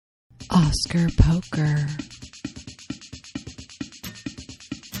Oscar Poker.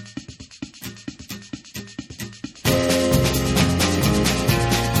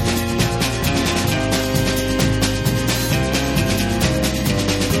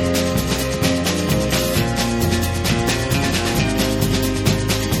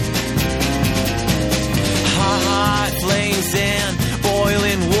 Hot flames and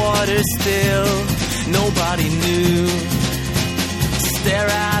boiling water still. Nobody knew. Stare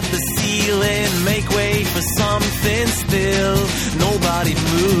at the ceiling, make way for something still. Nobody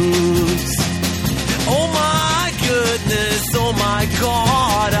moves. Oh my goodness, oh my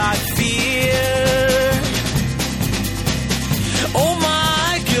God, I fear. Oh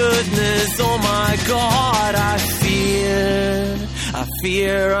my goodness, oh my God, I fear. I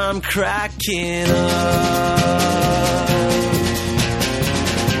fear I'm cracking up.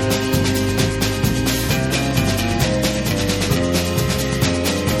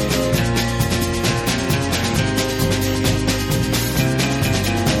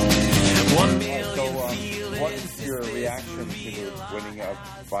 What's your reaction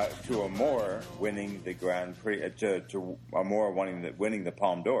to Amour winning the Grand Prix, to Amour winning the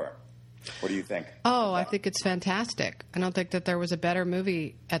Palme d'Or? What do you think? Oh, I think it's fantastic. I don't think that there was a better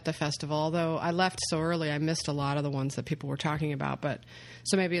movie at the festival, although I left so early I missed a lot of the ones that people were talking about. But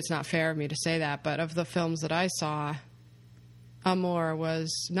so maybe it's not fair of me to say that. But of the films that I saw, Amour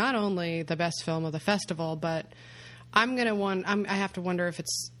was not only the best film of the festival, but I have to wonder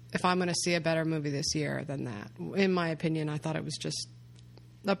if I'm going to see a better movie this year than that. In my opinion, I thought it was just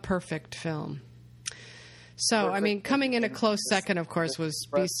a perfect film. So, I mean, coming in a close second, of course, was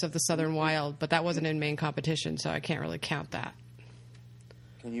Beasts of the Southern Wild, but that wasn't in main competition, so I can't really count that.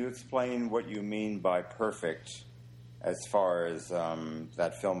 Can you explain what you mean by perfect as far as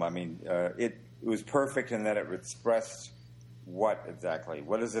that film? I mean, it was perfect in that it expressed what exactly?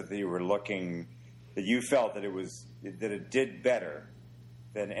 What is it that you were looking, that you felt that it did better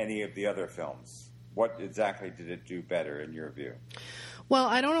than any of the other films? What exactly did it do better in your view? Well,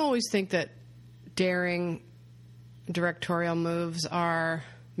 I don't always think that daring directorial moves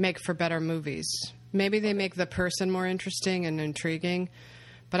make for better movies. Maybe they make the person more interesting and intriguing,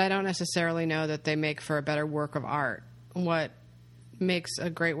 but I don't necessarily know that they make for a better work of art. What makes a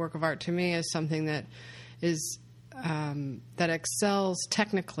great work of art to me is something that is that excels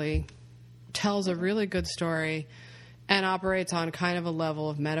technically, tells a really good story, and operates on kind of a level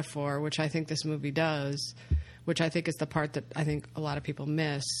of metaphor, which I think this movie does, which I think is the part that I think a lot of people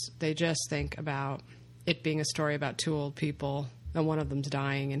miss. They just think about it being a story about two old people, and one of them's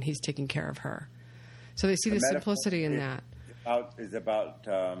dying, and he's taking care of her. So they see the simplicity in that. Is about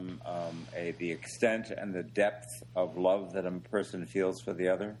the extent and the depth of love that a person feels for the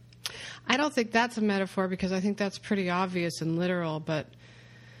other? I don't think that's a metaphor, because I think that's pretty obvious and literal, but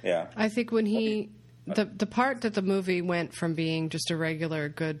yeah. I think when the part that the movie went from being just a regular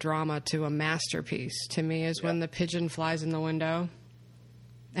good drama to a masterpiece to me is when the pigeon flies in the window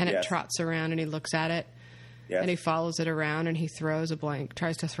and it trots around and he looks at it and he follows it around and he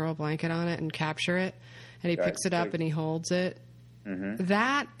tries to throw a blanket on it and capture it, and he picks it up and he holds it. Mm-hmm.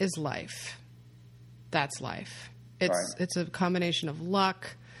 That is life. That's life. It's a combination of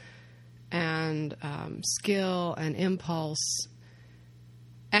luck and skill and impulse.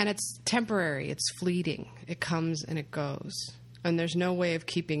 And it's temporary. It's fleeting. It comes and it goes. And there's no way of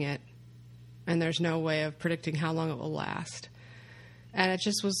keeping it. And there's no way of predicting how long it will last. And it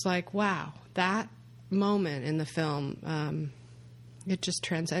just was like, wow, that moment in the film, it just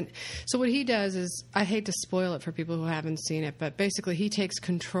transcends. So what he does is, I hate to spoil it for people who haven't seen it, but basically he takes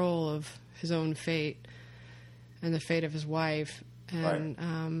control of his own fate and the fate of his wife.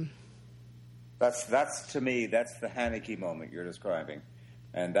 And that's to me, that's the Haneke moment you're describing.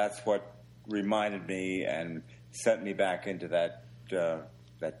 And that's what reminded me and sent me back into that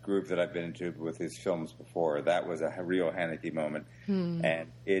group that I've been into with his films before. That was a real Haneke moment.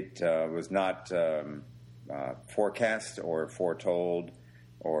 And it was not forecast or foretold,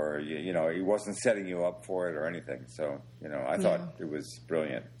 or, he wasn't setting you up for it or anything. So, I thought it was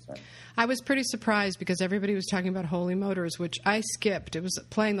brilliant. So. I was pretty surprised because everybody was talking about Holy Motors, which I skipped. It was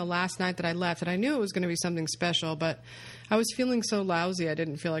playing the last night that I left, and I knew it was going to be something special, but I was feeling so lousy. I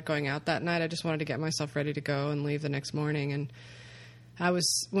didn't feel like going out that night. I just wanted to get myself ready to go and leave the next morning. And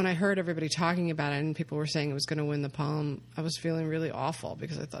when I heard everybody talking about it and people were saying it was going to win the Palme, I was feeling really awful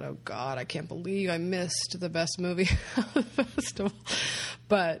because I thought, oh God, I can't believe I missed the best movie of the festival.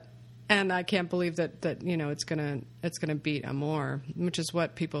 And I can't believe that it's gonna beat Amour, which is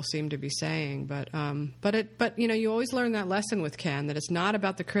what people seem to be saying. But you always learn that lesson with Cannes, that it's not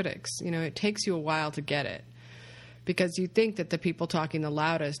about the critics. It takes you a while to get it. because you think that the people talking the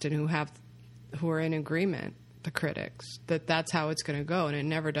loudest and who are in agreement, the critics, that's how it's going to go, and it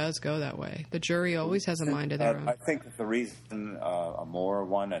never does go that way. The jury always has a mind of their own. I think that the reason Amor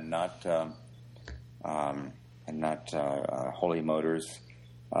won and not Holy Motors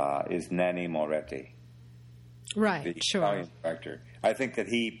is Nanni Moretti, right? The Sure. Italian director. I think that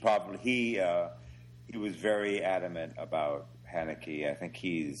he was very adamant about Haneke. I think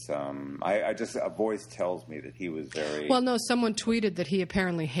he's. A voice tells me that he was very. Well, no, someone tweeted that he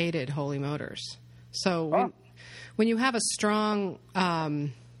apparently hated Holy Motors. So when you have a strong,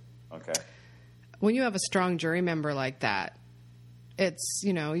 okay, when you have a strong jury member like that, it's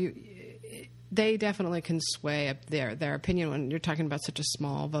they definitely can sway up their opinion when you're talking about such a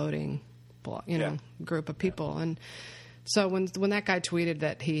small voting, group of people. And so when that guy tweeted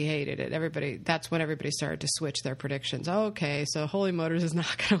that he hated it, that's when everybody started to switch their predictions. Oh, okay, so Holy Motors is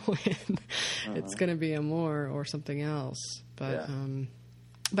not going to win. It's going to be Amor or something else. But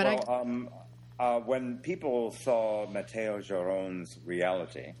when people saw Matteo Giron's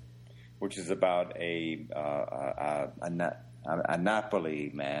Reality, which is about a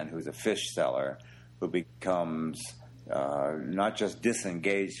Napoli man who's a fish seller who becomes not just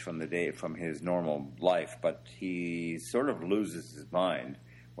disengaged from his normal life, but he sort of loses his mind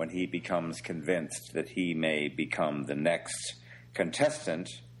when he becomes convinced that he may become the next contestant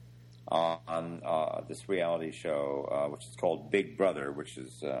on this reality show, which is called Big Brother, which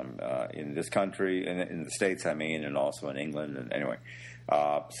is in this country, in the States, I mean, and also in England. And anyway,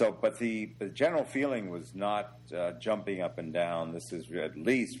 but the general feeling was not jumping up and down. This is at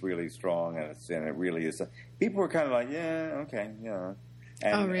least really strong, and it really is. People were kind of like, yeah, okay, yeah.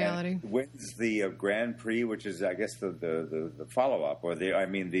 And, reality and wins the Grand Prix, which is, I guess, the follow up, or the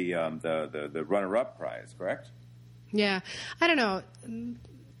runner up prize, correct? Yeah, I don't know.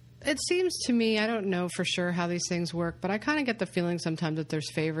 It seems to me, I don't know for sure how these things work, but I kind of get the feeling sometimes that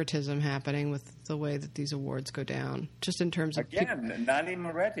there's favoritism happening with the way that these awards go down, just in terms of... Again, Nanni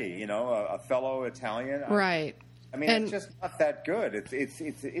Moretti, a fellow Italian. Right. I mean, it's just not that good.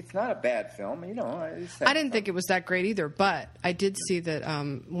 It's not a bad film, I didn't think it was that great either, but I did see that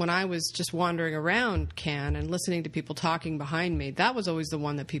when I was just wandering around Cannes and listening to people talking behind me, that was always the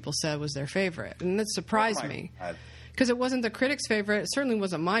one that people said was their favorite, and it surprised me. God. Because it wasn't the critics' favorite. It certainly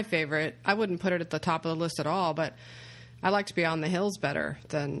wasn't my favorite. I wouldn't put it at the top of the list at all, but I liked Beyond the Hills better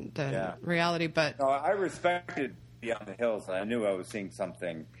than Reality. But no, I respected Beyond the Hills, and I knew I was seeing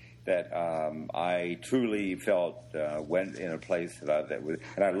something that I truly felt went in a place that was...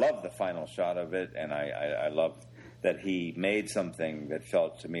 And I loved the final shot of it, and I loved that he made something that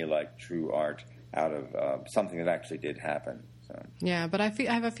felt to me like true art out of something that actually did happen. Yeah, but I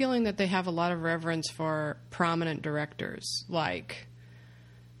have a feeling that they have a lot of reverence for prominent directors, like,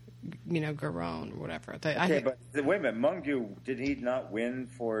 Garone or whatever. But wait a minute, Mungiu, did he not win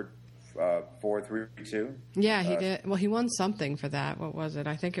for 432? Yeah, he did. Well, he won something for that. What was it?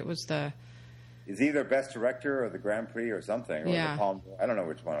 I think it was It's either Best Director or the Grand Prix or something. Or the Palme d'Or. I don't know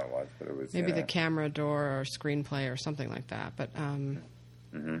which one it was, but it was... Maybe the Camera d'Or or Screenplay or something like that. But,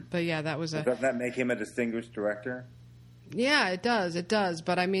 but yeah, that was Doesn't that make him a distinguished director? Yeah, it does.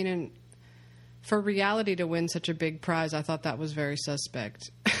 But I mean, for Reality to win such a big prize, I thought that was very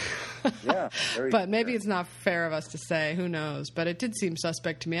suspect. Yeah. But maybe it's not fair of us to say. Who knows? But it did seem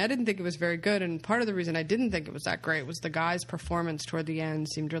suspect to me. I didn't think it was very good. And part of the reason I didn't think it was that great was the guy's performance toward the end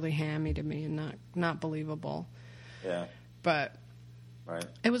seemed really hammy to me and not believable. Yeah. But right.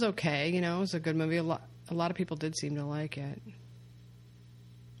 It was okay. It was a good movie. A lot of people did seem to like it.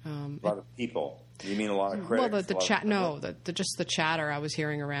 A lot of people. You mean a lot of critics? Well, the chat. No, just the chatter I was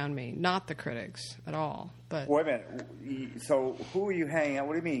hearing around me, not the critics at all. But wait a minute. So who are you hanging out?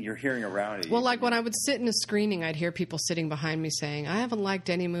 What do you mean you're hearing around you? Well, like when I would sit in a screening, I'd hear people sitting behind me saying, "I haven't liked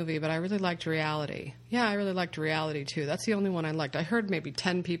any movie, but I really liked Reality." Yeah, I really liked Reality too. That's the only one I liked. I heard maybe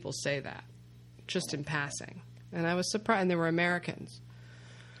 10 people say that, just in passing, and I was surprised. And they were Americans,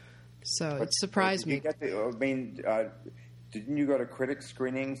 so it surprised me. Didn't you go to critic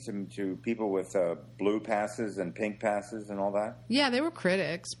screenings to people with blue passes and pink passes and all that? Yeah, they were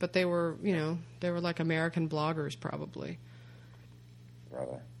critics, but they were, they were like American bloggers probably.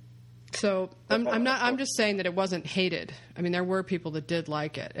 Brother. So I'm just saying that it wasn't hated. I mean, there were people that did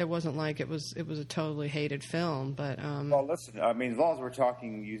like it. It wasn't like it was a totally hated film, but well, listen, I mean, as long as we're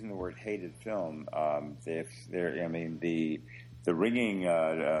talking using the word hated film, the ringing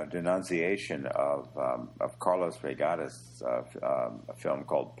denunciation of Carlos Regadas' a film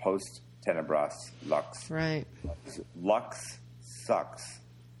called Post Tenebras Lux. Right. Lux sucks.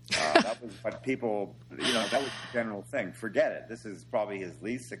 That was what people, that was the general thing. Forget it. This is probably his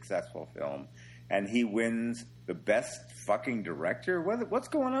least successful film. and he wins the best fucking director. What's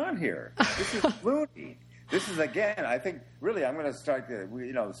going on here? This is loony. This is, again, I think, really, I'm going to start,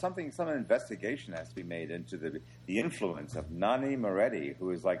 some investigation has to be made into the influence of Nanni Moretti,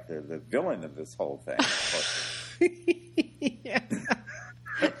 who is like the villain of this whole thing. Yeah.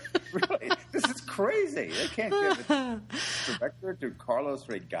 Really, this is crazy. They can't give a director to Carlos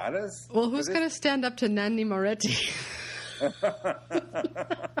Regatas. Well, who's going to stand up to Nanni Moretti? Well,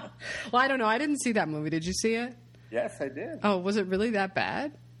 I don't know. I didn't see that movie. Did you see it? Yes, I did. Oh, was it really that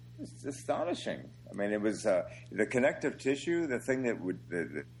bad? It's astonishing. I mean, it was the connective tissue, the thing that would,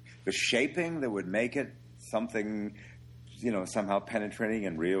 the shaping that would make it something, somehow penetrating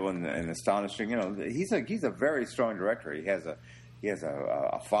and real and astonishing. He's a very strong director. He has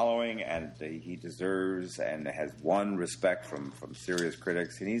a following, and he deserves and has won respect from serious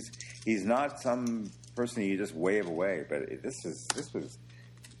critics. And he's not some person you just wave away. But this was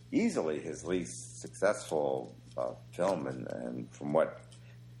easily his least successful film, and from what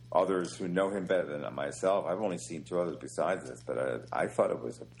others who know him better than myself, I've only seen 2 others besides this, but I thought it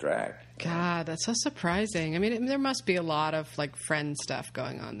was a drag. God, that's so surprising. I mean, there must be a lot of like friend stuff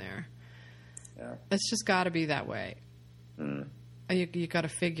going on there. Yeah, it's just got to be that way. Mm. You got to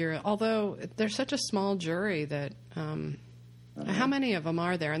figure. Although there's such a small jury that how many of them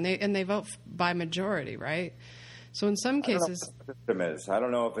are there, and they vote by majority, right? So in some cases, I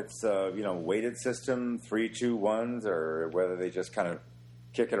don't know if it's weighted system 3-2-1s, or whether they just kind of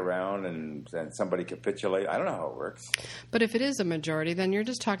kick it around and somebody capitulate. I don't know how it works. But if it is a majority, then you're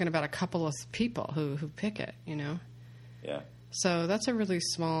just talking about a couple of people who pick it, Yeah. So that's a really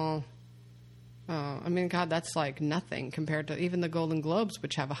small. I mean, God, that's like nothing compared to even the Golden Globes,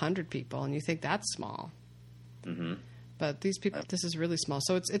 which have 100 people, and you think that's small. Mm-hmm. But these people, this is really small.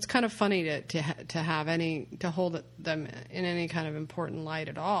 So it's kind of funny to hold them in any kind of important light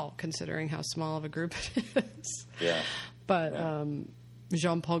at all, considering how small of a group it is. Yeah. But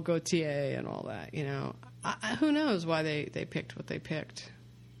Jean-Paul Gaultier and all that, who knows why they picked what they picked.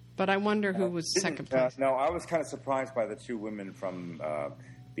 But I wonder who was second place. No, I was kind of surprised by the 2 women from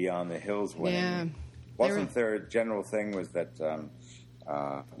Beyond the Hills winning. Yeah. Wasn't their general thing was that,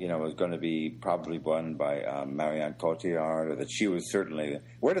 it was going to be probably won by Marianne Cotillard, or that she was certainly...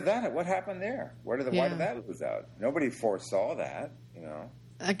 What happened there? Why did that lose out? Nobody foresaw that,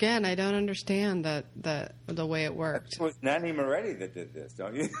 Again, I don't understand the way it worked. It was Nanni Moretti that did this,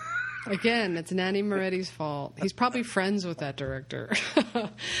 don't you? Again, it's Nanni Moretti's fault. He's probably friends with that director.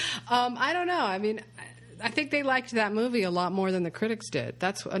 I don't know. I mean, I think they liked that movie a lot more than the critics did.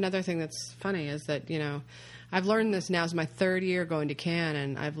 That's another thing that's funny is that, I've learned this now. It's my 3rd year going to Cannes,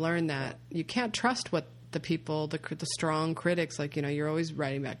 and I've learned that you can't trust what the people, the strong critics, like, you're always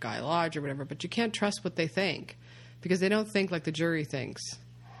writing about Guy Lodge or whatever, but you can't trust what they think because they don't think like the jury thinks.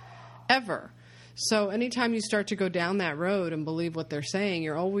 Ever. So anytime you start to go down that road and believe what they're saying,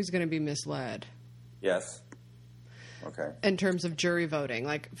 you're always going to be misled. Yes. Okay. In terms of jury voting,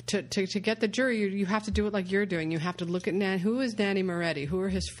 like to get the jury, you have to do it like you're doing. You have to look at who is Nanni Moretti? Who are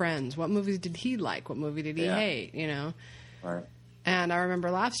his friends? What movies did he like? What movie did he hate? Right. And I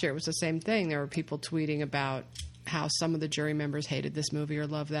remember last year it was the same thing. There were people tweeting about how some of the jury members hated this movie or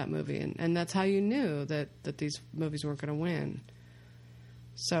loved that movie, and that's how you knew that these movies weren't going to win.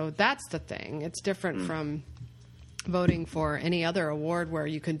 So that's the thing. It's different from voting for any other award where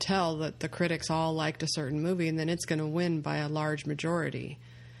you can tell that the critics all liked a certain movie and then it's going to win by a large majority.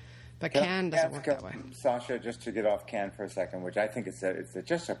 But Cannes doesn't work that way. Sasha, just to get off Cannes for a second, which I think it's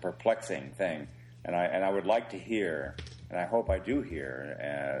just a perplexing thing, and I would like to hear, and I hope I do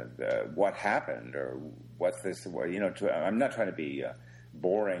hear, what happened or what's this. I'm not trying to be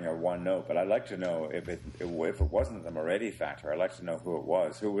boring or one note, but I'd like to know if it wasn't the Moretti factor. I'd like to know who it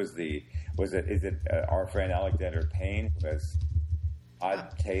was. Who was is it our friend Alexander Payne, who has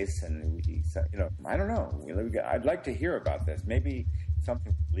odd tastes, and I don't know. I'd like to hear about this. Maybe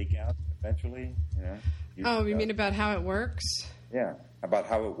something will leak out eventually. You mean about how it works? Yeah, about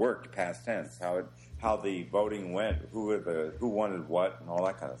how it worked, past tense, how the voting went, who wanted what, and all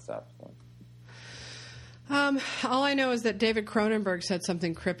that kind of stuff. So. All I know is that David Cronenberg said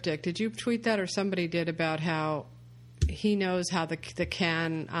something cryptic. Did you tweet that, or somebody did, about how he knows how the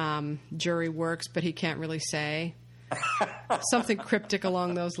Cannes jury works, but he can't really say? Something cryptic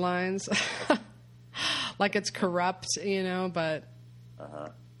along those lines. Like it's corrupt, but... Uh-huh.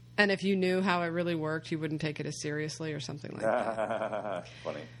 And if you knew how it really worked, you wouldn't take it as seriously or something like that.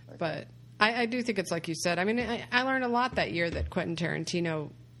 Funny. Okay. But I do think it's like you said. I mean, I learned a lot that year that Quentin Tarantino...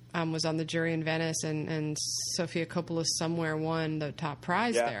 was on the jury in Venice, and Sofia Coppola somewhere won the top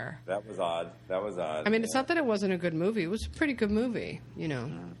prize there. That was odd. I mean, it's not that it wasn't a good movie. It was a pretty good movie,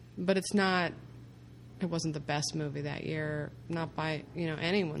 but it's not it wasn't the best movie that year, not by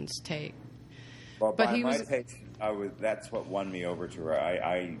anyone's take. Well, but by my taste, that's what won me over to her.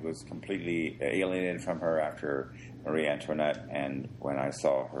 I was completely alienated from her after Marie Antoinette, and when I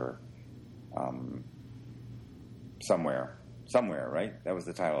saw her somewhere, right? That was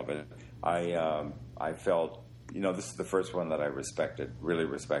the title of it. I felt, this is the first one that I really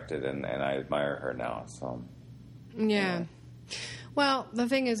respected, and I admire her now. So, yeah. Well, the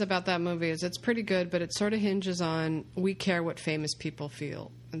thing is about that movie is it's pretty good, but it sort of hinges on we care what famous people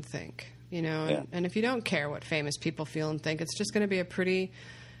feel and think, and if you don't care what famous people feel and think, it's just going to be a pretty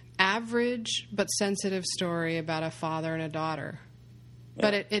average but sensitive story about a father and a daughter. Yeah.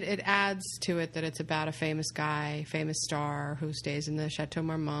 But it adds to it that it's about a famous guy, famous star who stays in the Chateau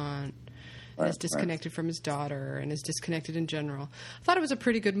Marmont and is disconnected from his daughter and is disconnected in general. I thought it was a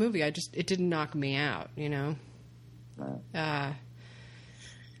pretty good movie. It didn't knock me out, Right.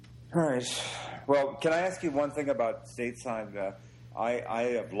 All right. Well, can I ask you one thing about Stateside? I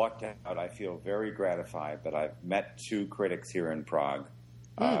have lucked out. I feel very gratified that I've met two critics here in Prague,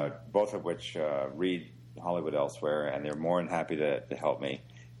 both of which read Hollywood Elsewhere, and they're more than happy to help me.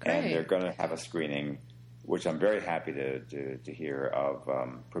 Great. And they're going to have a screening, which I'm very happy to hear, of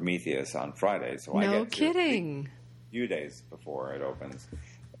Prometheus on Friday. So I get kidding. A few days before it opens.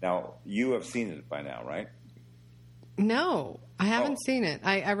 Now, you have seen it by now, right? No, I haven't seen it.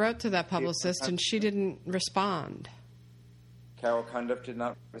 I wrote to that publicist, and she didn't respond. Carol Cundiff did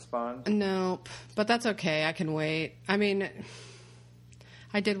not respond? Nope, but that's okay. I can wait. I mean,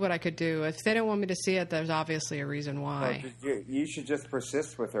 I did what I could do. If they don't want me to see it, there's obviously a reason why. You should just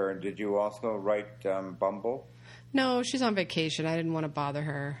persist with her. And did you also write Bumble? No, she's on vacation. I didn't want to bother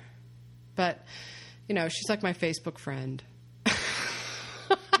her. But, she's like my Facebook friend.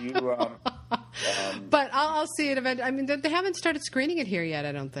 But I'll see it eventually. I mean, they haven't started screening it here yet,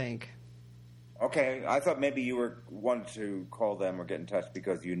 I don't think. Okay. I thought maybe you wanted to call them or get in touch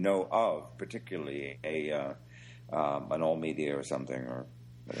because you know of particularly an all media or something or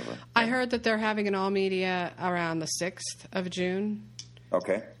whatever. I heard that they're having an all media around the 6th of June.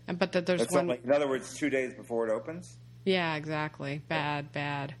 Okay. But that there's one. In other words, 2 days before it opens? Yeah, exactly.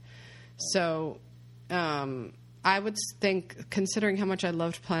 Bad. So, I would think, considering how much I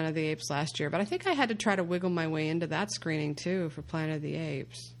loved Planet of the Apes last year, but I think I had to try to wiggle my way into that screening, too, for Planet of the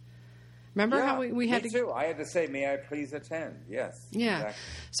Apes. Remember how we had to... Me too. I had to say, may I please attend? Yes. Yeah. Exactly.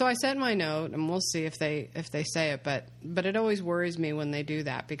 So I sent my note, and we'll see if they say it, but it always worries me when they do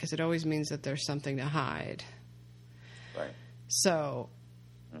that, because it always means that there's something to hide. Right. So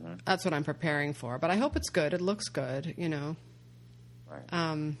that's what I'm preparing for. But I hope it's good. It looks good,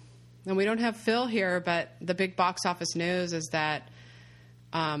 Right. And we don't have Phil here, but the big box office news is that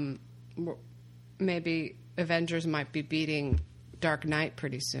maybe Avengers might be beating Dark Knight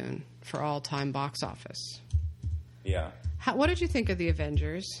pretty soon for all-time box office. Yeah. What did you think of the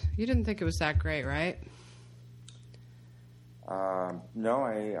Avengers? You didn't think it was that great, right? No,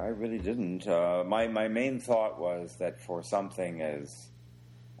 I really didn't. My main thought was that for something as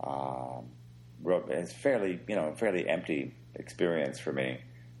fairly empty experience for me.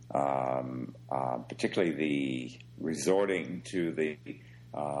 Particularly the resorting to the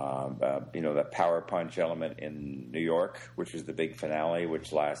power punch element in New York, which was the big finale,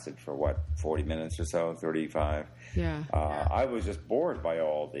 which lasted for 40 minutes or so, 35. Yeah. I was just bored by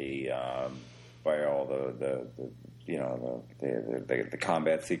all the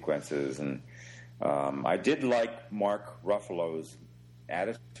combat sequences, and I did like Mark Ruffalo's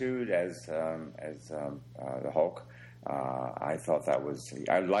attitude as the Hulk. I thought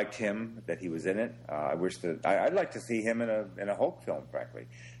I liked him, that he was in it. I wish that I'd like to see him in a Hulk film, frankly,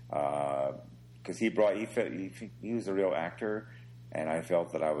 because he was a real actor, and I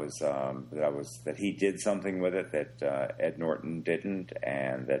felt that he did something with it that Ed Norton didn't,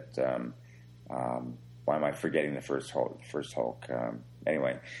 and that why am I forgetting the first Hulk?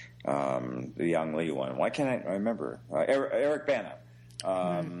 Anyway, the Yang Lee one. Why can't I remember? Eric Bana.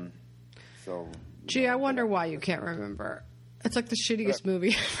 So. Gee, I wonder why you can't remember. It's like the shittiest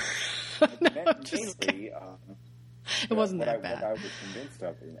movie ever. Mainly, it wasn't that bad. What I was convinced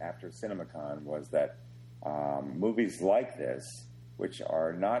of after CinemaCon was that movies like this, which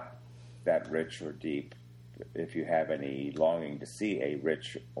are not that rich or deep, if you have any longing to see a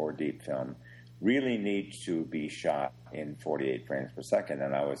rich or deep film, really need to be shot in 48 frames per second.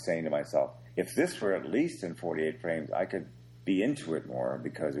 And I was saying to myself, if this were at least in 48 frames, I could be into it more,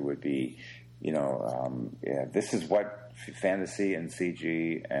 because it would be... this is what fantasy and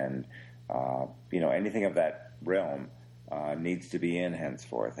CG and, anything of that realm needs to be in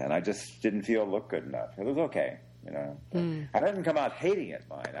henceforth. And I just didn't feel it looked good enough. It was okay. you know. I didn't come out hating it,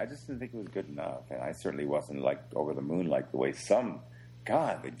 mind. I just didn't think it was good enough, and I certainly wasn't like over the moon like the way some.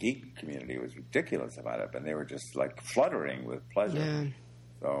 God, the geek community was ridiculous about it, and they were just like fluttering with pleasure. Yeah.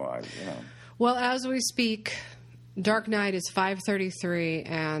 So Well, as we speak, Dark Knight is 5:33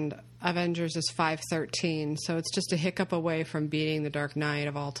 and Avengers is 5:13, so it's just a hiccup away from beating the Dark Knight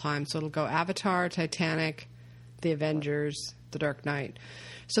of all time. So it'll go Avatar, Titanic, the Avengers, the Dark Knight.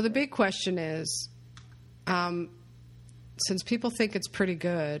 So the big question is, since people think it's pretty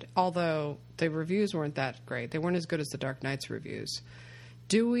good, although the reviews weren't that great, they weren't as good as the Dark Knight's reviews,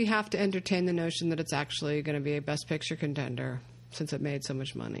 do we have to entertain the notion that it's actually going to be a Best Picture contender since it made so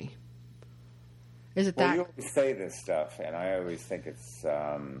much money? Is it that? You always say this stuff, and I always think it's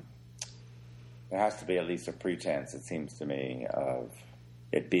there has to be at least a pretense, it seems to me, of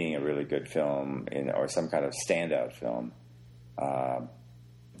it being a really good film or some kind of standout film. I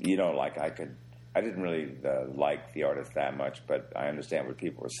didn't really like The Artist that much, but I understand what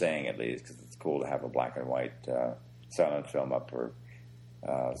people were saying at least, because it's cool to have a black and white silent film up for.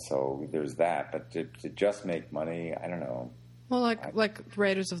 So there's that, but to just make money, I don't know. Well, like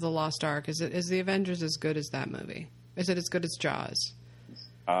Raiders of the Lost Ark, is The Avengers as good as that movie? Is it as good as Jaws?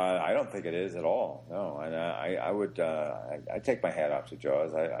 I don't think it is at all. No, and I take my hat off to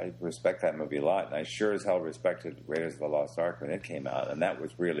Jaws. I respect that movie a lot, and I sure as hell respected Raiders of the Lost Ark when it came out, and that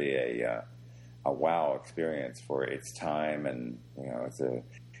was really a wow experience for its time, and it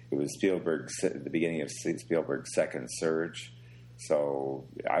was the beginning of Spielberg's second surge. So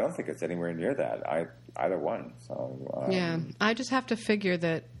I don't think it's anywhere near that. Either one. So yeah, I just have to figure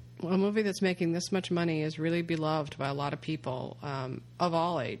that a movie that's making this much money is really beloved by a lot of people of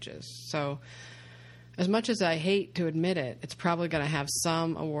all ages. So as much as I hate to admit it, it's probably going to have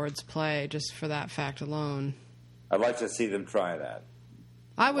some awards play just for that fact alone. I'd like to see them try that.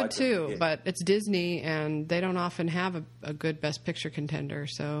 I would too, but it's Disney, and they don't often have a good Best Picture contender.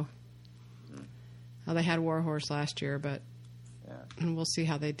 So they had War Horse last year, but. And we'll see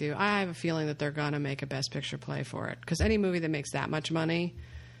how they do. I have a feeling that they're going to make a Best Picture play for it. Because any movie that makes that much money,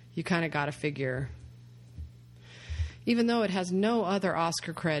 you kind of got to figure. Even though it has no other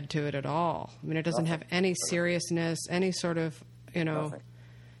Oscar cred to it at all. I mean, it doesn't have any seriousness, any sort of,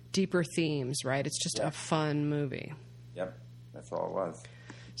 deeper themes, right? It's just a fun movie. Yep, that's all it was.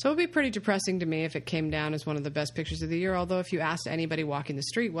 So it would be pretty depressing to me if it came down as one of the best pictures of the year. Although if you asked anybody walking the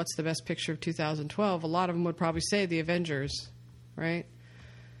street, what's the best picture of 2012, a lot of them would probably say The Avengers. Right?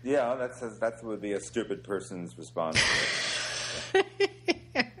 Yeah, that would be a stupid person's response.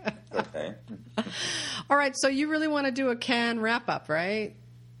 Okay. All right, so you really want to do a Cannes wrap-up, right?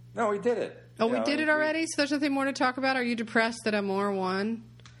 No, we did it. Oh, we did it already? So there's nothing more to talk about? Are you depressed that Amour won?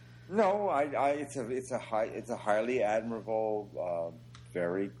 No, it's a highly admirable,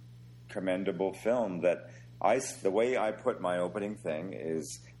 very commendable film that the way I put my opening thing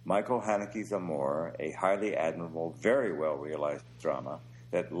is Michael Haneke's Amour, a highly admirable, very well-realized drama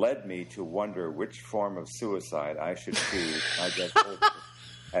that led me to wonder which form of suicide I should choose. I get older,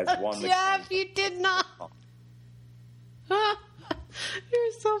 as one. Jeff, you did not.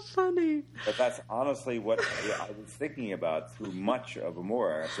 You're so funny. But that's honestly what I was thinking about through much of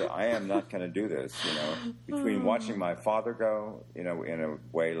Amour. So I am not going to do this, between watching my father go, in a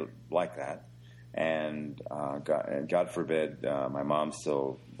way like that. And God forbid, my mom's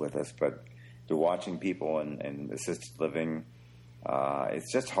still with us, but to watching people in assisted living,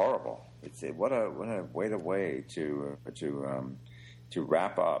 it's just horrible. What a way to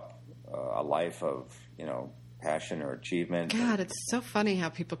wrap up a life of passion or achievement. God, it's so funny how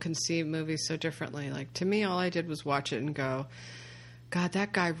people conceive movies so differently. Like, to me, all I did was watch it and go, God,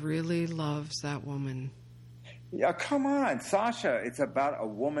 that guy really loves that woman. Yeah, come on, Sasha. It's about a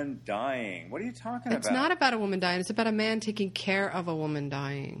woman dying. What are you talking about? It's not about a woman dying. It's about a man taking care of a woman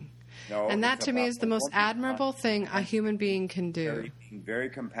dying. No, and that, to me, is the most admirable thing a human being can do. Being very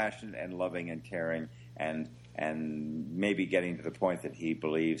compassionate and loving and caring, and maybe getting to the point that he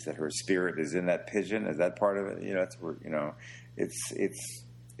believes that her spirit is in that pigeon. Is that part of it?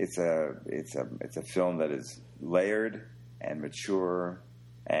 It's a film that is layered and mature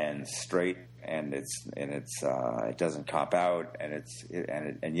and straight. And it doesn't cop out, and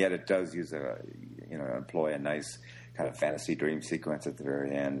yet it does employ a nice kind of fantasy dream sequence at the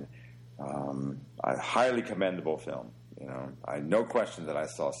very end. A highly commendable film. No question that I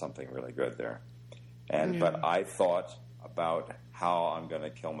saw something really good there, but I thought about how I'm going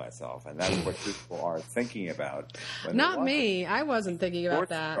to kill myself, and that's what people are thinking about. Not me. I wasn't thinking about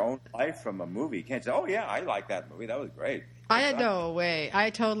that. Your own life from a movie. You can't say, "Oh yeah, I like that movie. That was great." I had no way. I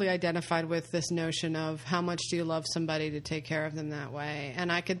totally identified with this notion of how much do you love somebody to take care of them that way.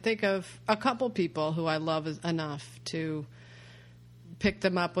 And I could think of a couple people who I love enough to pick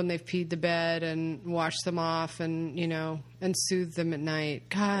them up when they've peed the bed and wash them off and, you know, and soothe them at night.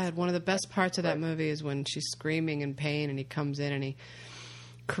 God, one of the best parts of that movie is when she's screaming in pain and he comes in and he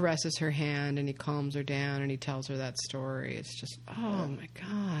caresses her hand and he calms her down and he tells her that story. It's just, oh my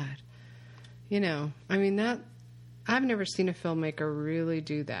God. You know, I mean, I've never seen a filmmaker really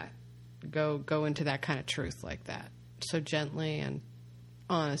do that. Go into that kind of truth like that. So gently and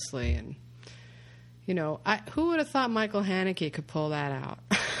honestly. And, you know, who would have thought Michael Haneke could pull that out?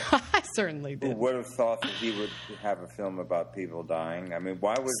 I certainly did. Who would have thought that he would have a film about people dying? I mean,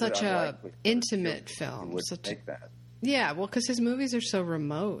 why was such it a intimate film? Would make that? Yeah, well, because his movies are so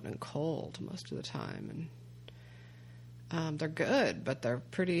remote and cold most of the time, and they're good, but they're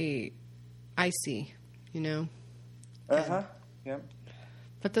pretty icy, you know. Yeah.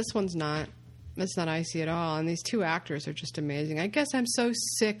 But this one's not. It's not icy at all, and these two actors are just amazing. I guess I'm so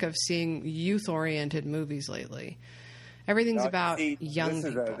sick of seeing youth-oriented movies lately. Everything's about young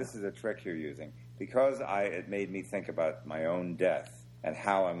people. This is a trick you're using. Because it made me think about my own death and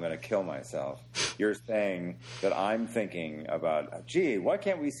how I'm going to kill myself. You're saying that I'm thinking about, gee, why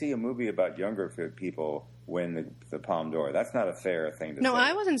can't we see a movie about younger people win the Palme d'Or? That's not a fair thing to say. No,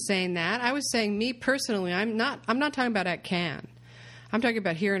 I wasn't saying that. I was saying me personally. I'm not talking about at Cannes. I'm talking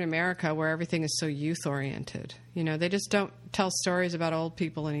about here in America where everything is so youth-oriented. You know, they just don't tell stories about old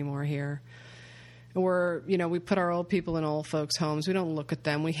people anymore here. We put our old people in old folks' homes. We don't look at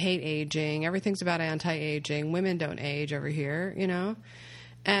them. We hate aging. Everything's about anti-aging. Women don't age over here, you know.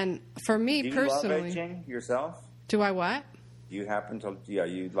 And for me personally... Do you love aging yourself? Do I what? Do you happen to... Yeah,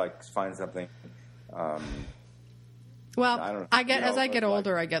 you find something... Well, as I get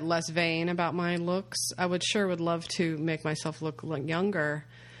older, I get less vain about my looks. I would love to make myself look younger,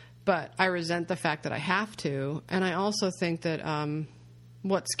 but I resent the fact that I have to. And I also think that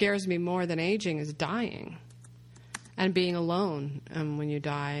what scares me more than aging is dying and being alone when you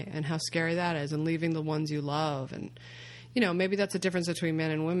die and how scary that is and leaving the ones you love. And, you know, maybe that's a difference between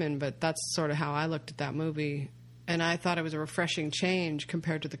men and women, but that's sort of how I looked at that movie. And I thought it was a refreshing change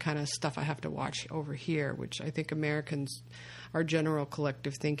compared to the kind of stuff I have to watch over here, which I think Americans, our general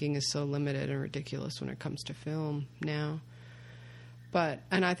collective thinking is so limited and ridiculous when it comes to film now.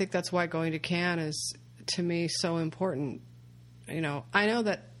 And I think that's why going to Cannes is, to me, so important. You know, I know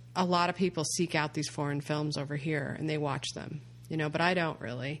that a lot of people seek out these foreign films over here and they watch them, you know, but I don't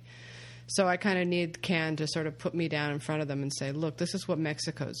really. So I kind of need Cannes to sort of put me down in front of them and say, look, this is what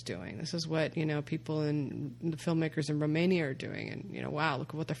Mexico's doing. This is what, you know, people and the filmmakers in Romania are doing. And, you know, wow, look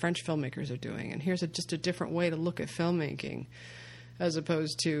at what the French filmmakers are doing. And here's just a different way to look at filmmaking as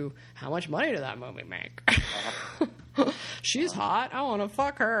opposed to how much money did that movie make? She's hot. I want to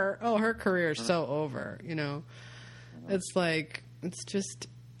fuck her. Oh, her career is so over, you know. It's like, it's just,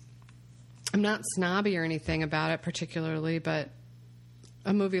 I'm not snobby or anything about it particularly, but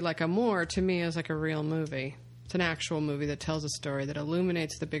a movie like Amour, to me, is like a real movie. It's an actual movie that tells a story, that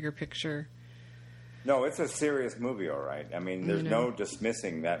illuminates the bigger picture. No, it's a serious movie, all right. I mean, there's no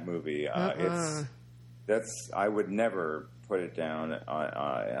dismissing that movie. I would never put it down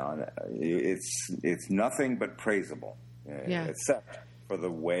on it's nothing but praisable, except for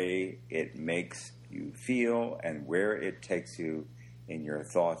the way it makes you feel and where it takes you in your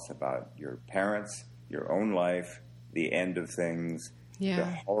thoughts about your parents, your own life, the end of things, the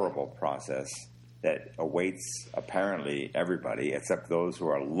horrible process that awaits apparently everybody except those who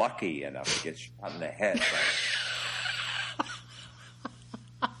are lucky enough to get shot in the head.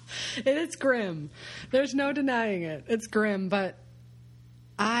 It's grim. There's no denying it. It's grim, but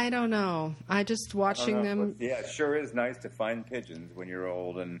I don't know. I just watching them. Yeah, it sure is nice to find pigeons when you're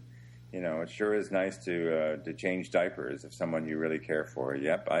old, and you know, it sure is nice to change diapers of someone you really care for.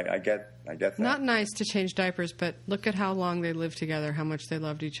 Yep, I get that. Not nice to change diapers, but look at how long they lived together, how much they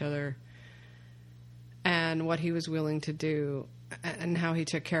loved each other, and what he was willing to do, and how he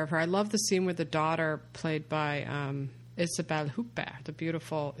took care of her. I love the scene where the daughter, played by Isabelle Huppert, the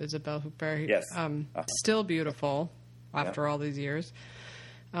beautiful Isabelle Huppert, yes, still beautiful after all these years.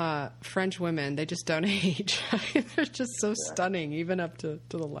 French women, they just don't age. They're just so stunning, even up to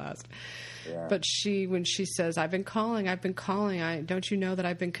the last. Yeah. But when she says, I've been calling, don't you know that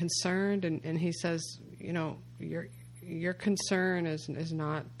I've been concerned? And he says, you know, your concern is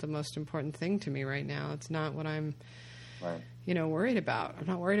not the most important thing to me right now. It's not what I'm, worried about. I'm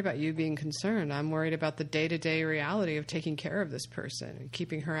not worried about you being concerned. I'm worried about the day-to-day reality of taking care of this person and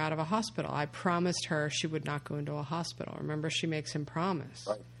keeping her out of a hospital. I promised her she would not go into a hospital. Remember, she makes him promise.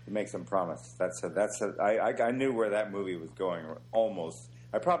 Right. He makes them promise. I knew where that movie was going almost.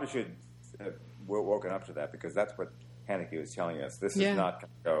 I probably should have woken up to that because that's what Haneke was telling us. This is not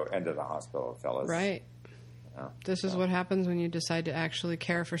going to go into the hospital, fellas. Right. This is what happens when you decide to actually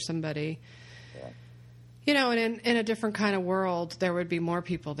care for somebody. Yeah. You know, and in a different kind of world, there would be more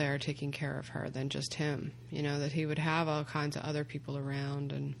people there taking care of her than just him. You know, that he would have all kinds of other people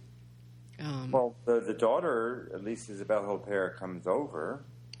around. And well, the daughter, at least Isabelle Huppert, comes over.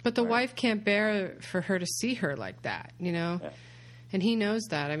 But the wife can't bear for her to see her like that, you know? Yeah. And he knows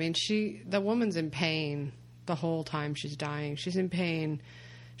that. I mean, the woman's in pain the whole time she's dying. She's in pain.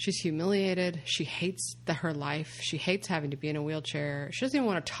 She's humiliated. She hates her life. She hates having to be in a wheelchair. She doesn't even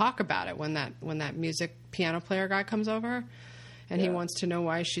want to talk about it when that piano player guy comes over, and he wants to know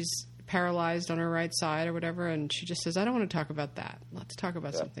why she's paralyzed on her right side or whatever. And she just says, "I don't want to talk about that. Let's talk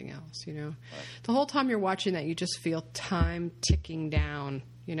about something else." You know, right. The whole time you're watching that, you just feel time ticking down.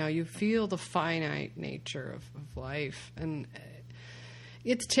 You know, you feel the finite nature of life, and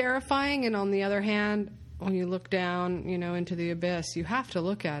it's terrifying. And on the other hand, when you look down, you know, into the abyss, you have to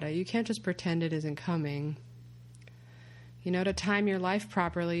look at it. You can't just pretend it isn't coming. You know, to time your life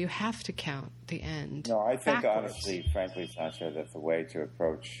properly, you have to count the end. No, I think honestly, frankly, Sasha, that the way to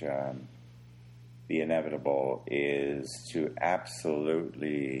approach the inevitable is to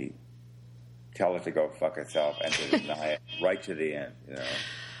absolutely tell it to go fuck itself and to deny it right to the end, you know.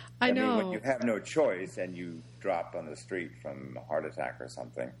 I know. mean, when you have no choice and you drop on the street from a heart attack or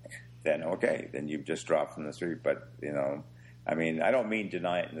something, then okay, then you've just dropped from the street. But, you know, I mean, I don't mean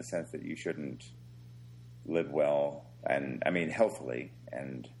deny it in the sense that you shouldn't live well and, I mean, healthily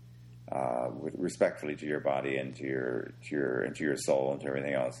and respectfully to your body and to your soul and to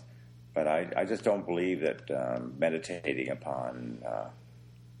everything else. But I just don't believe that meditating upon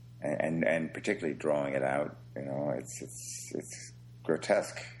and particularly drawing it out, you know, it's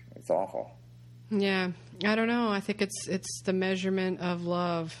grotesque. It's awful. Yeah, I don't know. I think it's the measurement of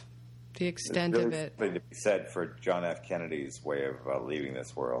love, the extent of it. Something to be said for John F. Kennedy's way of leaving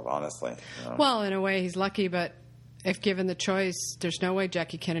this world, honestly. You know? Well, in a way, he's lucky, but if given the choice, there's no way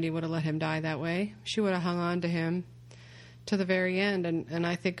Jackie Kennedy would have let him die that way. She would have hung on to him to the very end. And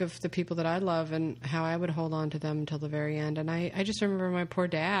I think of the people that I love and how I would hold on to them until the very end. And I just remember my poor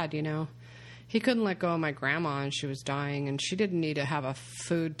dad, you know. He couldn't let go of my grandma, and she was dying, and she didn't need to have a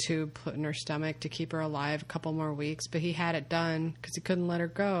food tube put in her stomach to keep her alive a couple more weeks, but he had it done because he couldn't let her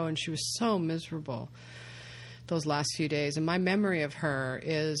go, and she was so miserable those last few days. And my memory of her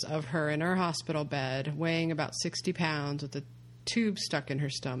is of her in her hospital bed, weighing about 60 pounds with a tube stuck in her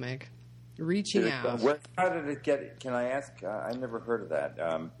stomach, reaching out. How did it get? Can I ask? I never heard of that.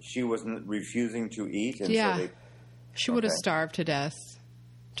 She wasn't refusing to eat? And so she would have starved to death.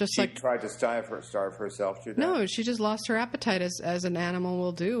 She tried to starve herself to death? No, she just lost her appetite as an animal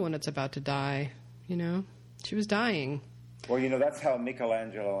will do when it's about to die. You know, she was dying. Well, you know, that's how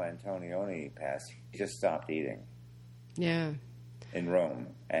Michelangelo Antonioni passed. He just stopped eating. Yeah. In Rome,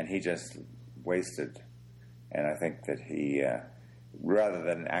 and he just wasted. And I think that he, rather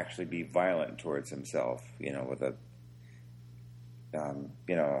than actually be violent towards himself, you know, with a,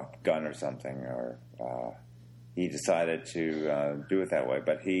 you know, a gun or something, or he decided to do it that way.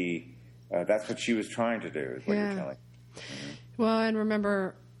 But that's what she was trying to do, is what you're telling. Mm-hmm. Well, and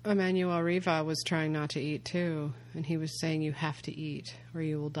remember, Emmanuel Riva was trying not to eat, too. And he was saying, you have to eat, or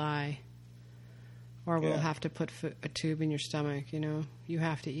you will die. Or we'll have to put a tube in your stomach, you know. You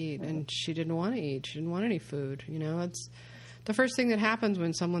have to eat. Mm-hmm. And she didn't want to eat. She didn't want any food, you know. It's the first thing that happens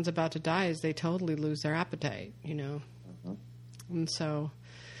when someone's about to die is they totally lose their appetite, you know. Mm-hmm. And so...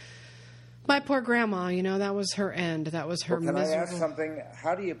 my poor grandma, you know, that was her end. That was her miserable... Can I ask something?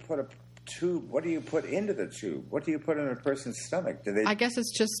 How do you put a tube? What do you put into the tube? What do you put in a person's stomach? I guess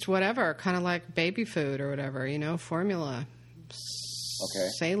it's just whatever, kind of like baby food or whatever, you know, formula.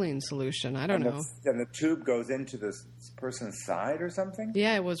 Saline solution. I don't know. And the tube goes into this person's side or something?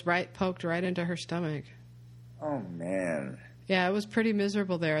 Yeah, it was poked right into her stomach. Oh, man. Yeah, it was pretty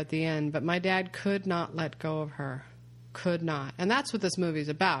miserable there at the end, but my dad could not let go of her. Could not. And that's what this movie's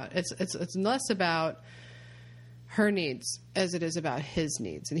about. It's less about her needs as it is about his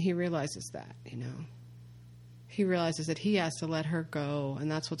needs. And he realizes that, you know. He realizes that he has to let her go,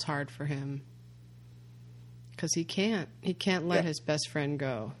 and that's what's hard for him. Because he can't let his best friend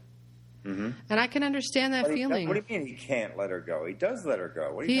go. Mm-hmm. And I can understand that feeling. What do you mean he can't let her go? He does let her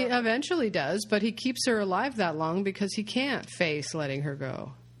go. He eventually does, but he keeps her alive that long because he can't face letting her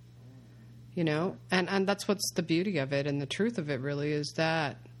go. You know, and that's what's the beauty of it, and the truth of it really is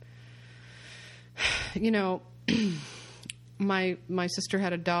that, you know, my sister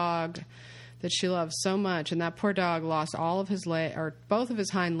had a dog that she loves so much. And that poor dog lost all of his or both of his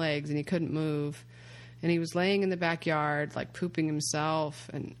hind legs, and he couldn't move. And he was laying in the backyard, like pooping himself.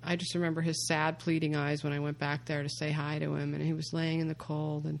 And I just remember his sad, pleading eyes when I went back there to say hi to him. And he was laying in the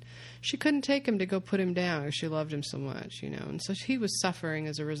cold. And she couldn't take him to go put him down because she loved him so much, you know. And so he was suffering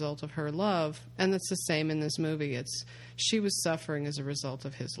as a result of her love. And it's the same in this movie. She was suffering as a result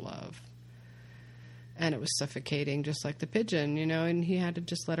of his love. And it was suffocating, just like the pigeon, you know. And he had to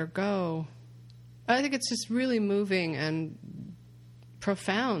just let her go. I think it's just really moving and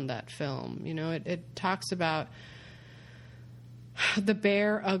profound, that film. You know, it talks about the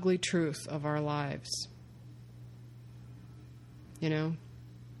bare, ugly truth of our lives. You know?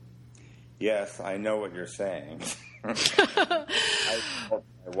 Yes, I know what you're saying. I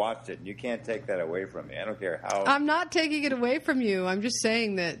watched it, and you can't take that away from me. I don't care how... I'm not taking it away from you. I'm just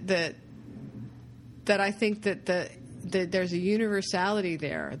saying that I think that there's a universality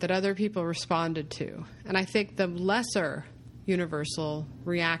there that other people responded to. And I think the lesser universal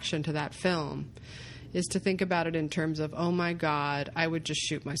reaction to that film is to think about it in terms of, oh my God, I would just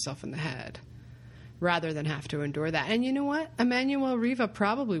shoot myself in the head rather than have to endure that. And you know what? Emmanuelle Riva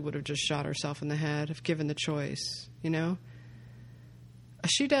probably would have just shot herself in the head if given the choice, you know?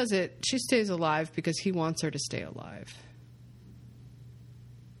 She does it. She stays alive because he wants her to stay alive.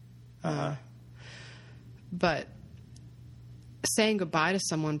 But saying goodbye to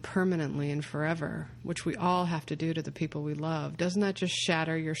someone permanently and forever, which we all have to do to the people we love, doesn't that just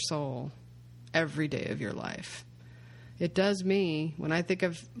shatter your soul every day of your life? It does me. When I think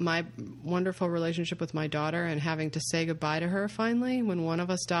of my wonderful relationship with my daughter and having to say goodbye to her finally when one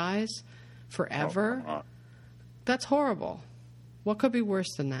of us dies forever, that's horrible. What could be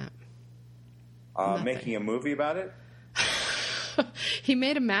worse than that? Making a movie about it? He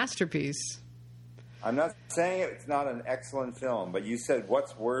made a masterpiece. I'm not saying it's not an excellent film, but you said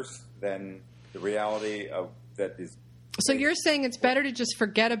what's worse than the reality of that is... So you're saying it's better to just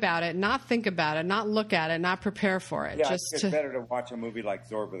forget about it, not think about it, not look at it, not prepare for it. Yeah, it's better to watch a movie like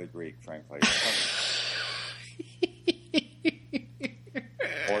Zorba the Greek, frankly.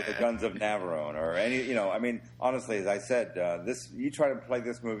 Or The Guns of Navarone, or any, you know, I mean, honestly, as I said, you try to play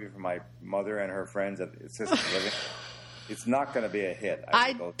this movie for my mother and her friends at Assisted Living, it's not going to be a hit.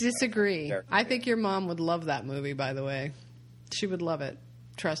 I disagree. I think your mom would love that movie, by the way. She would love it.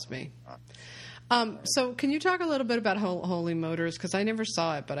 Trust me. So can you talk a little bit about Holy Motors? Because I never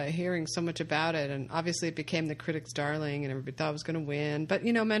saw it, but I'm hearing so much about it. And obviously it became the critics' darling, and everybody thought it was going to win. But,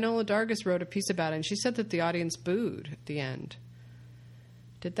 you know, Manohla Dargis wrote a piece about it, and she said that the audience booed at the end.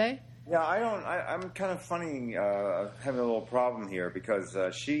 Did they? Yeah, I'm kind of funny having a little problem here because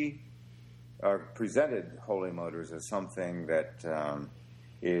she presented Holy Motors as something that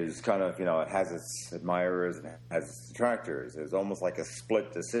is kind of, you know, it has its admirers and it has its detractors. It's almost like a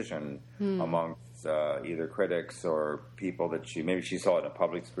split decision amongst either critics or people that maybe she saw it in a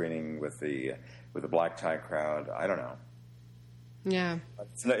public screening with the black tie crowd. I don't know. Yeah.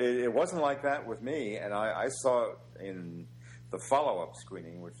 It wasn't like that with me, and I saw it in the follow-up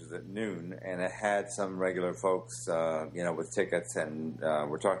screening, which was at noon, and it had some regular folks, you know, with tickets, and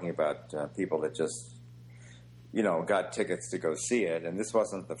we're talking about people that just, you know, got tickets to go see it. And this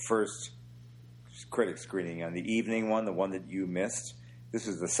wasn't the first critic screening on the evening one, the one that you missed. This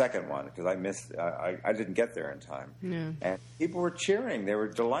is the second one because I didn't get there in time. Yeah. And people were cheering. They were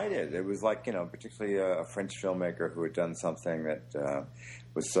delighted. It was like, you know, particularly a French filmmaker who had done something that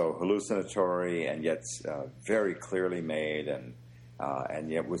was so hallucinatory and yet very clearly made and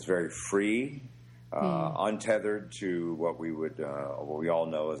yet was very free, untethered to what we all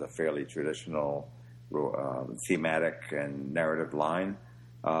know as a fairly traditional thematic and narrative line.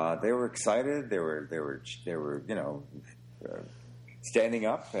 They were excited. They were you know, standing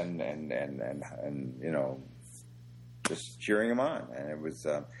up and you know, just cheering him on. And it was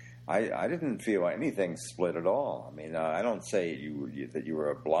I didn't feel anything split at all. I mean, I don't say that you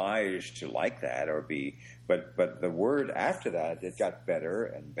were obliged to like that or be, but the word after that, it got better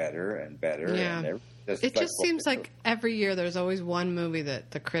and better and better. Yeah. And it just seems like every year there's always one movie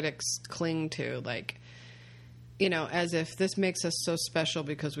that the critics cling to, like, you know, as if this makes us so special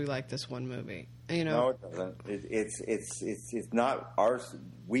because we like this one movie. You know? No, it doesn't. It's not ours.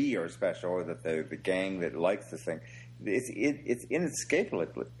 We are special, or that the gang that likes this thing. It's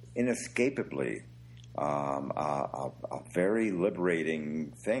inescapably a very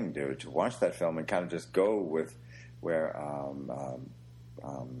liberating thing to watch that film and kind of just go with where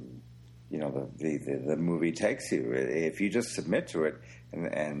you know the movie takes you. If you just submit to it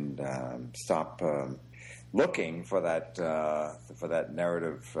and stop looking for that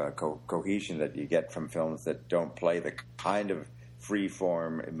narrative cohesion that you get from films that don't play the kind of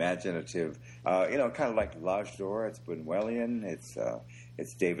free-form, imaginative, kind of like L'Âge d'Or. It's Buñuelian.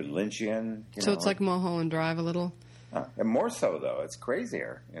 It's David Lynchian. So it's like Mulholland Drive a little? And more so, though. It's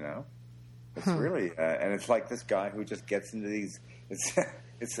crazier, It's really... and it's like this guy who just gets into these...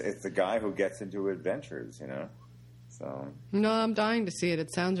 It's the guy who gets into adventures, So... No, I'm dying to see it.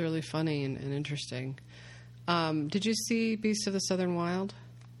 It sounds really funny and interesting. Did you see Beasts of the Southern Wild?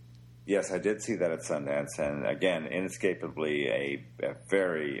 Yes, I did see that at Sundance, and again, inescapably a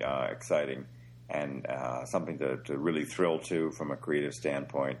very exciting and something to really thrill to from a creative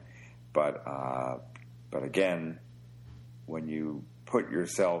standpoint. But again, when you put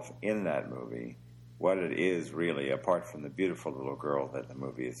yourself in that movie, what it is really, apart from the beautiful little girl that the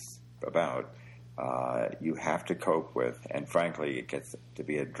movie is about, you have to cope with, and frankly, it gets to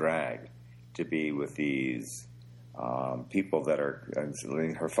be a drag to be with these people that are,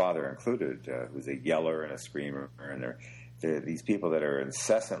 her father included, who's a yeller and a screamer, and they're these people that are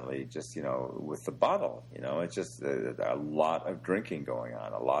incessantly just, with the bottle, it's just a lot of drinking going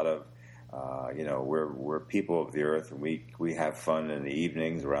on, a lot of, we're people of the earth, and we have fun in the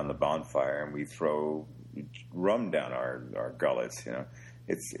evenings around the bonfire, and we throw rum down our gullets,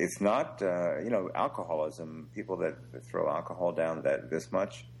 It's not, alcoholism, people that throw alcohol down this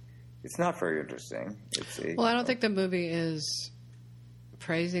much, it's not very interesting. I don't think the movie is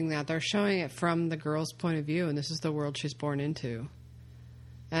praising that. They're showing it from the girl's point of view, and this is the world she's born into.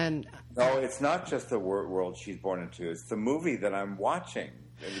 And no, it's not just the world she's born into. It's the movie that I'm watching.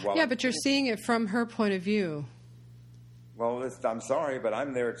 But you're seeing it from her point of view. Well, I'm sorry, but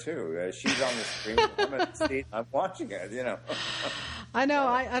I'm there too. She's on the screen. I'm in the seat. I'm watching it. I know.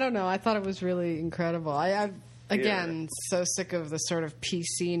 I don't know. I thought it was really incredible. Again, so sick of the sort of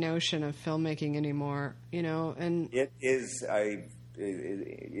PC notion of filmmaking anymore, and it is. I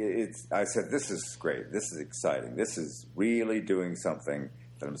said, this is great. This is exciting. This is really doing something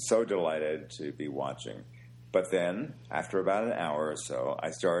that I'm so delighted to be watching. But then, after about an hour or so,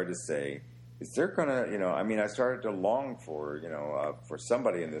 I started to say, is there gonna, I started to long for, for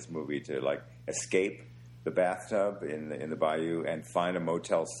somebody in this movie to like escape the bathtub in the bayou and find a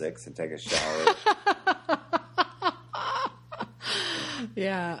Motel 6 and take a shower.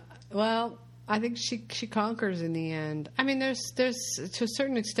 Yeah. Well, I think she conquers in the end. I mean, there's to a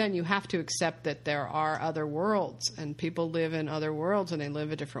certain extent you have to accept that there are other worlds and people live in other worlds and they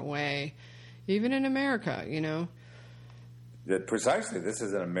live a different way, even in America. That precisely, this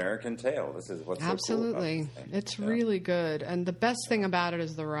is an American tale. This is what's absolutely so cool about it's really good, and the best thing about it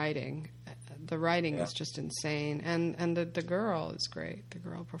is the writing. The writing is just insane, and the girl is great. The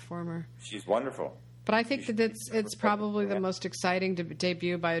girl performer, she's wonderful. But I think that it's probably the most exciting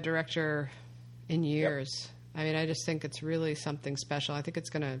debut by a director in years. Yep. I mean, I just think it's really something special. I think it's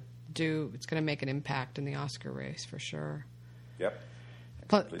going to make an impact in the Oscar race for sure. Yep.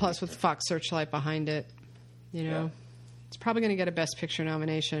 Plus with Fox Searchlight behind it, it's probably going to get a Best Picture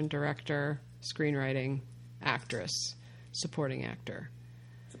nomination, director, screenwriting, actress, supporting actor.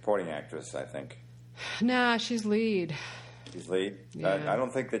 Supporting actress, I think. Nah, she's lead. She's lead? Yeah. I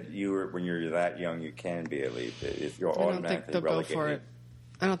don't think that when you're that young, you can be a lead. You're automatically relegated go for it.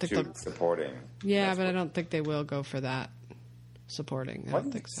 I don't think to supporting. Yeah, but I don't think they will go for that. Supporting. I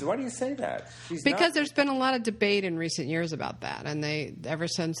don't think so. Why do you say that? Because there's been a lot of debate in recent years about that, and ever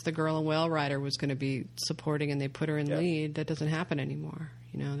since The Girl in Whale Rider was going to be supporting and they put her in lead, that doesn't happen anymore.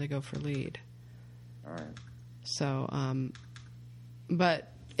 They go for lead. All right. So, but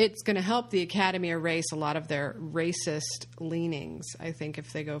it's going to help the Academy erase a lot of their racist leanings, I think,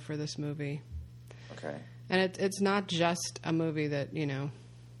 if they go for this movie. Okay. And it's not just a movie that,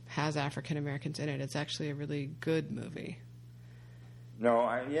 has African Americans in it. It's actually a really good movie. No,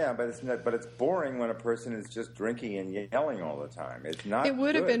 but it's boring when a person is just drinking and yelling all the time. It's not. It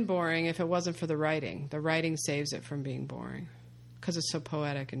would have been boring if it wasn't for the writing. The writing saves it from being boring because it's so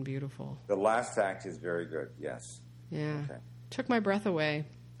poetic and beautiful. The last act is very good. Yes. Yeah. Okay. Took my breath away.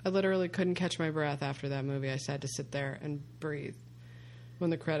 I literally couldn't catch my breath after that movie. I just had to sit there and breathe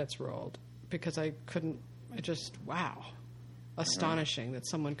when the credits rolled because I couldn't. Wow. Astonishing that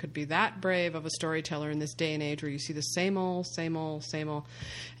someone could be that brave of a storyteller in this day and age where you see the same old. And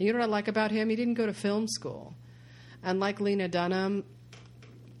you know what I like about him? He didn't go to film school. And like Lena Dunham,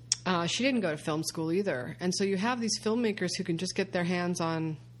 she didn't go to film school either. And so you have these filmmakers who can just get their hands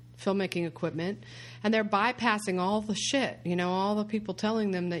on filmmaking equipment, and they're bypassing all the shit, all the people telling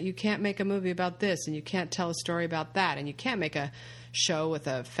them that you can't make a movie about this, and you can't tell a story about that, and you can't make a show with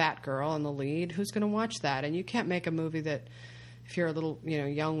a fat girl in the lead. Who's going to watch that? And you can't make a movie that, if you're a little,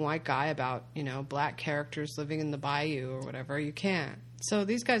 young white guy about, black characters living in the bayou or whatever, you can't. So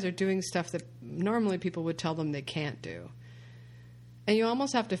these guys are doing stuff that normally people would tell them they can't do. And you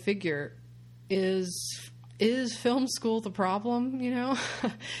almost have to figure, is film school the problem, you know?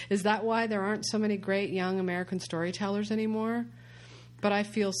 Is that why there aren't so many great young American storytellers anymore? But I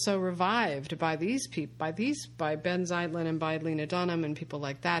feel so revived by these people, by Ben Zeitlin and by Lena Dunham and people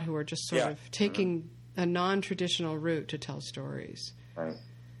like that who are just sort of taking a non-traditional route to tell stories. Right.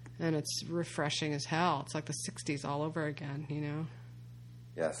 And it's refreshing as hell. It's like the 60s all over again, you know?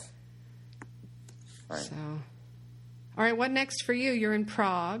 Yes. Right. So, all right, what next for you? You're in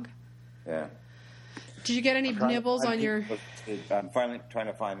Prague. Yeah. Did you get any nibbles on your... I'm finally trying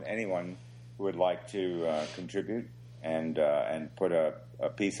to find anyone who would like to contribute and put a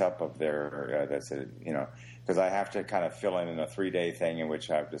piece up of their that's it, you know, because I have to kind of fill in a 3-day thing in which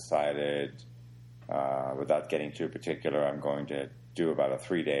I've decided, without getting too particular, I'm going to do about a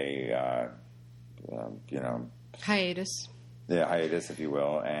 3-day, you know, hiatus. Yeah, hiatus, if you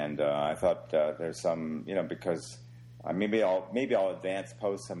will. And I thought there's some, you know, because maybe I'll advance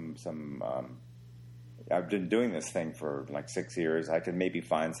post some. I've been doing this thing for like 6 years. I could maybe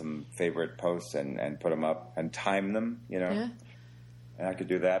find some favorite posts and put them up and time them, you know. Yeah. And I could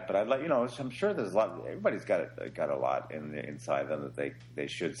do that, but I'd like, you know, I'm sure there's a lot. Everybody's got a lot inside them that they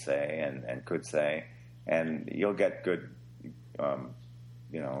should say and could say, and you'll get good,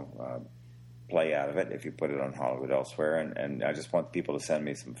 you know, play out of it if you put it on Hollywood Elsewhere. And I just want people to send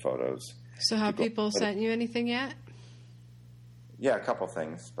me some photos. So have people sent you anything yet? Yeah, a couple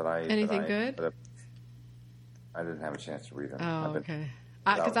things, but anything good? But I didn't have a chance to read them. Oh, okay.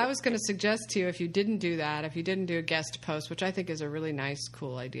 Because I was going to suggest to you, if you didn't do that, if you didn't do a guest post, which I think is a really nice,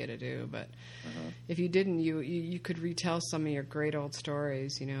 cool idea to do, but if you didn't, you could retell some of your great old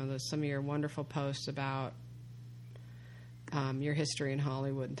stories, you know, some of your wonderful posts about your history in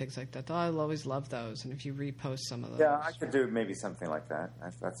Hollywood and things like that. I'll always love those, and if you repost some of those. Yeah, I could do maybe something like that.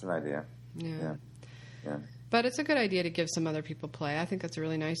 That's an idea. Yeah. Yeah. But it's a good idea to give some other people play. I think that's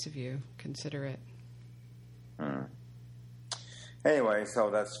really nice of you. Consider it. Anyway,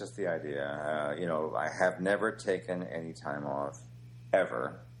 so that's just the idea. You know, I have never taken any time off,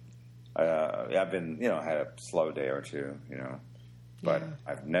 ever. I've been, you know, had a slow day or two, you know. But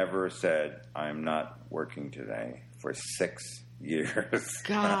I've never said, I'm not working today for 6 years.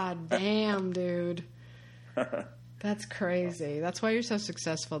 God damn, dude. That's crazy. That's why you're so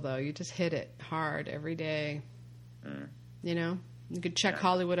successful, though. You just hit it hard every day. You know? You could check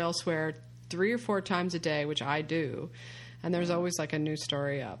Hollywood Elsewhere 3 or 4 times a day, which I do, and there's always like a new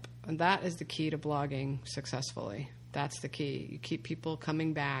story up. And that is the key to blogging successfully. That's the key. You keep people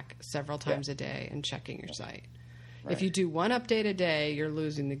coming back several times a day and checking your site. Right. If you do one update a day, you're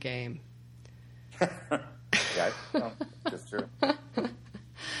losing the game. Yeah, no, that's true.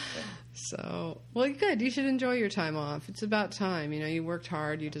 So, well, good. You should enjoy your time off. It's about time. You know, you worked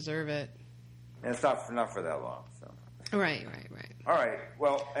hard. You deserve it. And it's not for that long, so... Right. All right.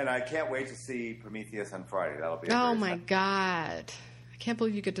 Well, and I can't wait to see Prometheus on Friday. That'll be oh my God. I can't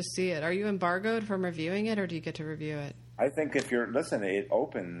believe you get to see it. Are you embargoed from reviewing it, or do you get to review it? I think if you're listening, it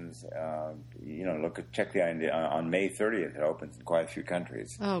opens. You know, check the idea on May 30th. It opens in quite a few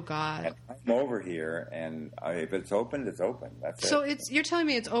countries. Oh God. And I'm over here, and if it's opened, it's open. That's so it. You're telling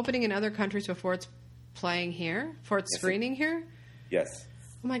me it's opening in other countries before it's playing here, before it's screening here? Yes.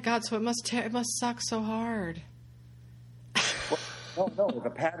 Oh my God. So it must suck so hard. Well, no, the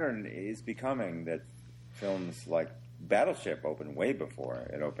pattern is becoming that films like Battleship opened way before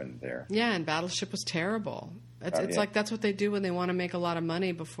it opened there. Yeah, and Battleship was terrible. It's like that's what they do when they want to make a lot of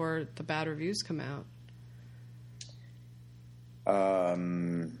money before the bad reviews come out.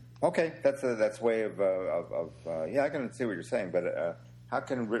 Okay, that's a way of I can see what you're saying, but how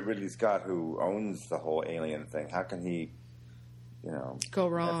can Ridley Scott, who owns the whole Alien thing, how can he, you know, go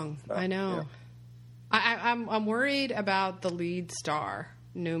wrong? I know. Yeah. I'm worried about the lead star,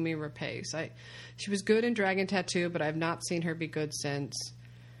 Noomi Rapace. She was good in Dragon Tattoo, but I've not seen her be good since.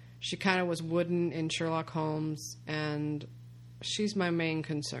 She kind of was wooden in Sherlock Holmes, and she's my main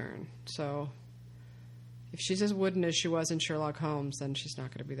concern. So if she's as wooden as she was in Sherlock Holmes, then she's not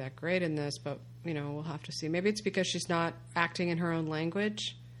going to be that great in this, but, you know, we'll have to see. Maybe it's because she's not acting in her own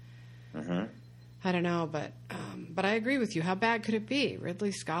language. Mm-hmm. I don't know, but I agree with you. How bad could it be?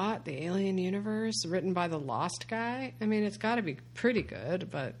 Ridley Scott, The Alien Universe, written by the Lost guy? I mean, it's got to be pretty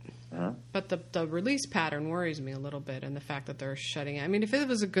good, but the release pattern worries me a little bit, and the fact that they're shutting it. I mean, if it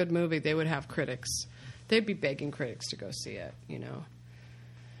was a good movie, they would have critics. They'd be begging critics to go see it, you know.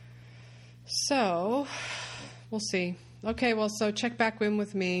 So, we'll see. Okay, well, so check back in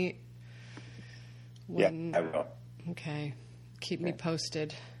with me. Yeah, I will. Okay. Keep me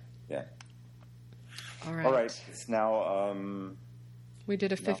posted. Yeah. All right. It's now... we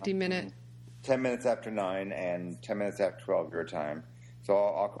did a 50-minute... 10 minutes after 9 and 10 minutes after 12 your time. So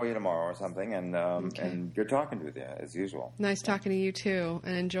I'll call you tomorrow or something, and good talking with you, as usual. Nice talking to you, too,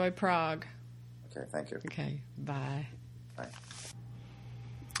 and enjoy Prague. Okay, thank you. Okay, bye. Bye.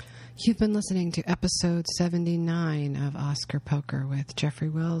 You've been listening to episode 79 of Oscar Poker with Jeffrey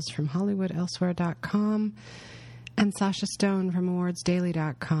Wills from HollywoodElsewhere.com and Sasha Stone from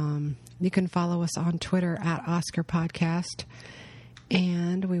AwardsDaily.com. You can follow us on Twitter at Oscar Podcast,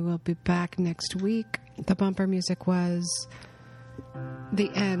 and we will be back next week. The bumper music was The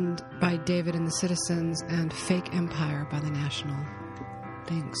End by David and the Citizens and Fake Empire by The National.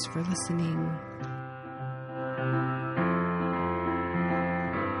 Thanks for listening.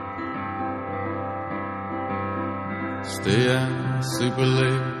 Stay out super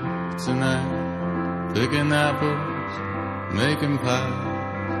late tonight, picking apples, making pie.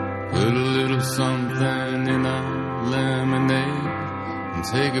 Put a little something in our lemonade and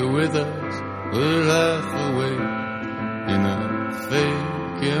take it with us. We're half awake in a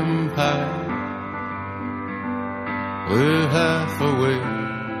fake empire. We're half awake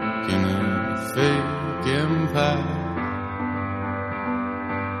in a fake empire.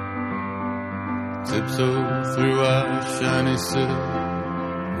 Tiptoe through our shiny city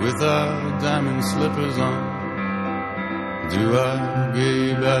with our diamond slippers on. Do our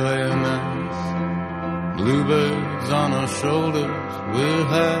gay ballet nights, bluebirds on our shoulders. We're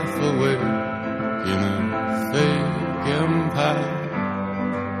half awake in a fake empire.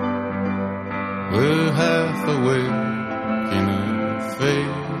 We're half awake in a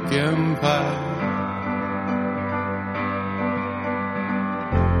fake empire.